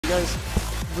guys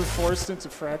were forced into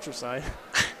fratricide.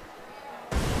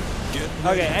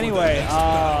 Okay, anyway,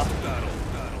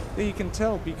 you can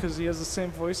tell because he has the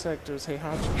same voice actor as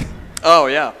Heihachi. Oh,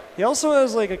 yeah. He also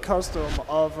has like a custom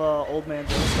of Old Man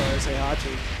Joestar as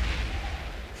Heihachi.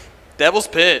 Devil's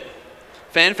Pit.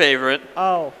 Fan favorite.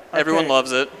 Oh, okay. Everyone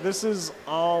loves it. This is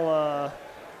all,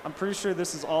 I'm pretty sure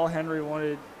this is all Henry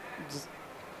wanted. Just,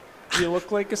 you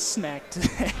look like a snack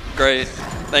today. Great.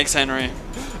 Thanks, Henry.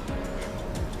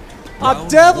 A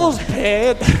Devil's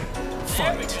Pit!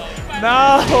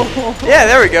 No! Yeah,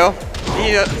 there we go.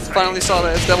 He finally saw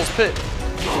that as Devil's Pit.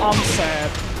 I'm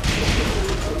sad.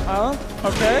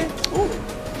 Okay. Ooh. Ooh.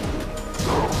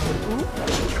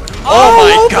 Oh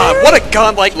my god, what a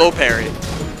godlike low parry.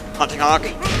 Hunting Hawk.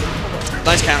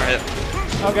 Nice counter hit.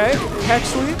 Okay, hex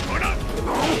sweep.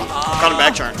 Got him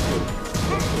back turn.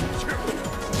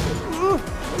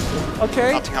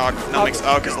 Okay. Hunting Hawk. No mix.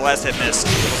 Oh, because the last hit missed.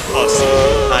 Close.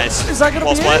 Nice. Is that gonna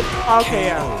Wall be split. it? Okay,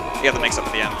 yeah. You have the mix up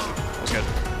at the end. That was good.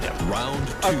 Yeah. Round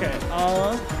 2. Okay.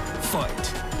 Fight.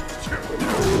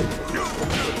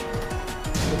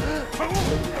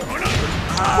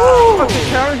 Okay,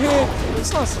 counter hit.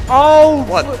 It's not. Oh.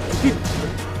 What?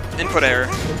 Input error.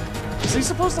 Is he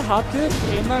supposed to hop kick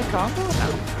in that combo?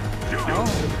 No.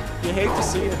 You hate to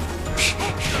see it.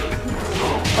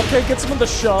 Okay, gets him with the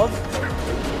shove.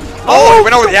 Oh, he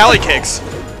went over the alley kicks.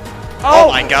 Oh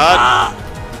my god.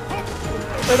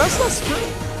 Wait, that's not spring.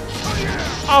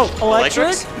 Oh, electric?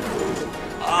 Electrics?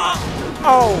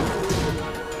 Oh.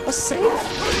 A save?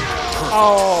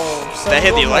 Oh. That hit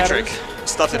the golden electric. letters.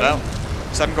 Stuffed it out.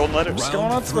 7 golden letters. Round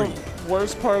Going on to the 3.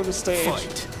 worst part of the stage.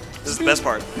 Fight. This is the best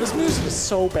part. This music is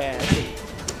so bad.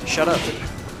 Shut up.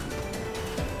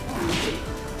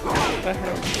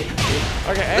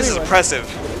 Okay, This is anyway. impressive.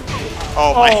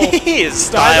 Oh my, Oh. he is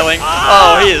styling.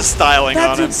 Oh, he is styling That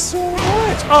on him. did so much.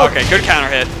 Oh, Okay, good counter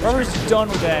hit. Rubber's done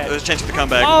with that. There's a chance for the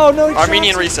comeback. Oh, no, he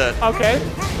Armenian drops reset. Okay.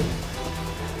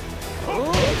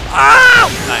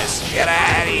 Nice. Get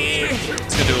out of here.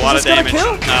 It's gonna do a lot of this gonna damage.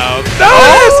 kill? No.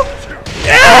 No!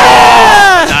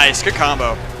 Yeah! Nice, good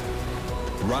combo.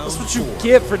 Round That's what you 4.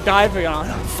 get for diving on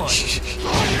him.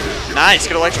 Nice,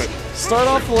 good electric. Start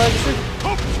off electric.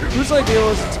 Whose idea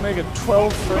was it to make a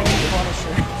 12-frame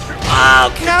Punisher? Oh,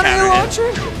 counter counter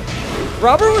launcher?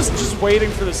 Robert was just waiting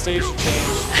for the stage to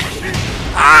change.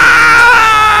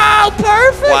 Oh,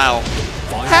 perfect! Wow.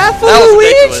 Half of That was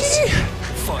Luigi!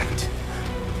 Fight.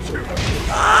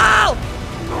 Oh!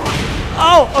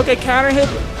 Oh, okay, counter hit.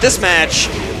 This match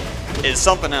is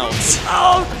something else.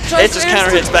 Oh, It just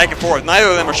counter hits back and forth. Neither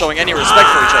of them are showing any respect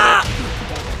for each other.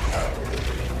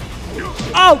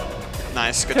 Oh!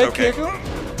 Nice, good Okay, toe kick. kick him.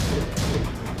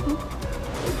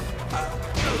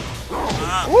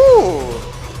 Ooh.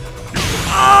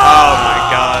 Oh my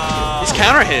god. These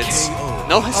counter hits.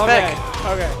 No his spec.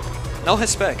 Okay. No his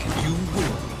spec. You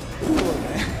win.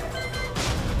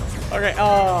 Okay,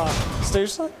 stage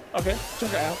slide? Okay,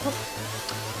 jump out.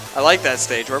 I like that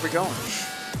stage. Where are we going?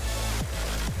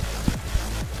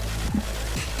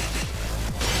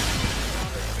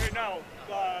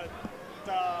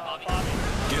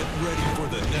 Get ready for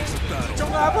the next battle.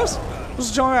 Jungle Apples? This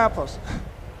is Jungle Apples.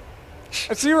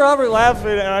 I see Robert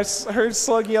laughing and I heard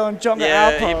Slug yelling Jungle Yeah,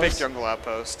 Outpost. he picked Jungle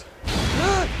Outpost.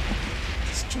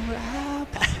 It's Jungle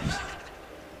Apples.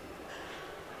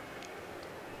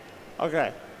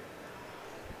 Okay.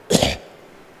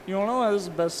 You wanna know why this is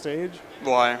the best stage?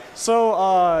 Why?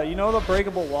 So, you know the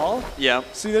breakable wall? Yeah.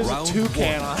 See, there's Round a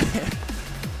toucan 1. on it.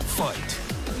 Fight.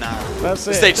 Nah. That's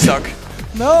The it. stage suck.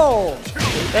 No!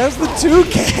 That's the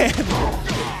toucan!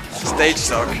 Stage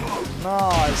suck. No,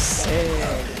 I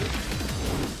said.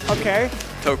 Okay.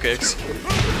 Toe kicks.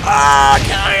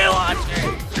 Counter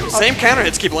launcher! Same counter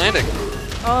hits keep landing.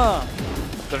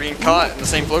 They're being caught in the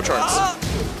same flowcharts.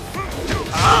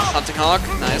 Hunting Hawk,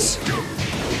 nice.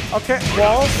 Okay,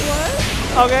 wall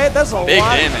split? Okay, that's a Big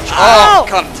lot. damage. Oh! Oh,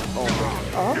 cut him.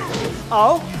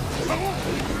 Oh.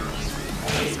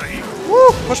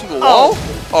 Woo, push him to the wall.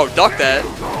 Oh, duck that.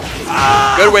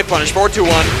 Good whip punish, 4-2-1.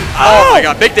 Oh my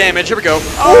god, big damage, here we go.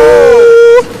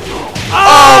 Oh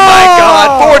my god,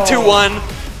 4-2-1.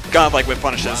 Godlike whip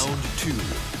punishes. Round 2.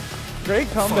 Great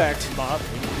comeback from Bob.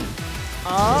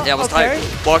 Yeah, it was okay.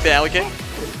 tight. Block the alley kick.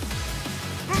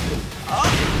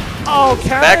 Oh,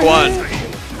 counter Back hit. one.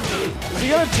 Is he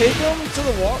gonna take him to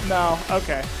the wall? No.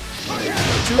 Okay.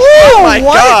 Oh my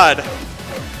what? god.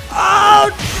 Oh!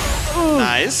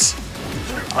 Nice.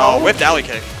 Oh, whipped alley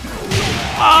kick.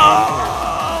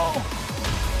 Oh!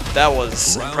 That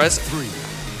was Round impressive. 3.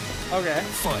 Okay.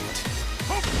 Fight.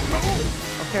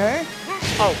 Okay.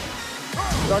 Oh.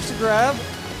 Ducks to grab.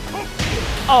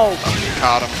 Oh.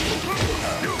 Caught him.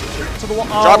 To the wall.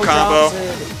 Drop Oh, combo.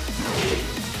 Johnson.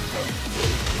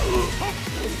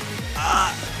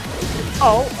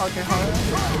 Oh, okay.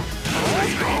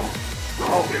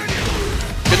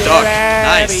 Good Get duck.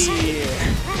 outta Nice. here.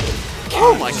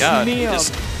 Oh my god. Damn.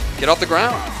 Just get off the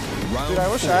ground. Dude,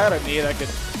 I wish I had a knee that could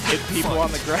hit people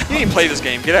on the ground. You didn't play this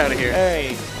game. Get out of here.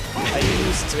 Hey, I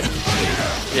used to.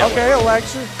 Yeah, Okay,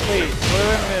 Electric. Wait,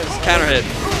 whatever it is. Counter hit.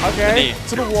 Okay, knee.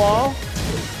 to the wall.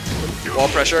 Wall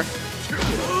pressure.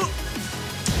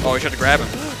 Oh, he tried to grab him.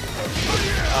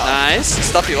 Nice.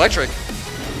 Stuff the electric.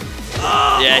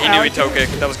 Yeah, he knew he'd toe kick.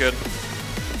 That was good.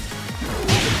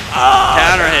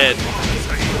 Counter hit.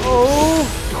 Oh.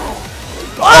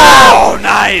 Oh,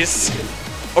 nice.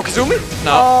 Oh, Kazumi?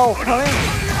 No. Oh, honey.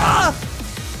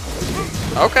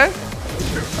 Okay.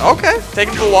 Okay. Take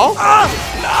him to the wall. All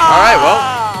right,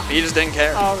 well, he just didn't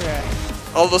care. Okay.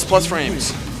 All those plus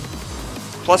frames.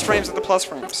 Plus frames are the plus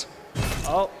frames.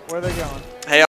 Oh, where are they going?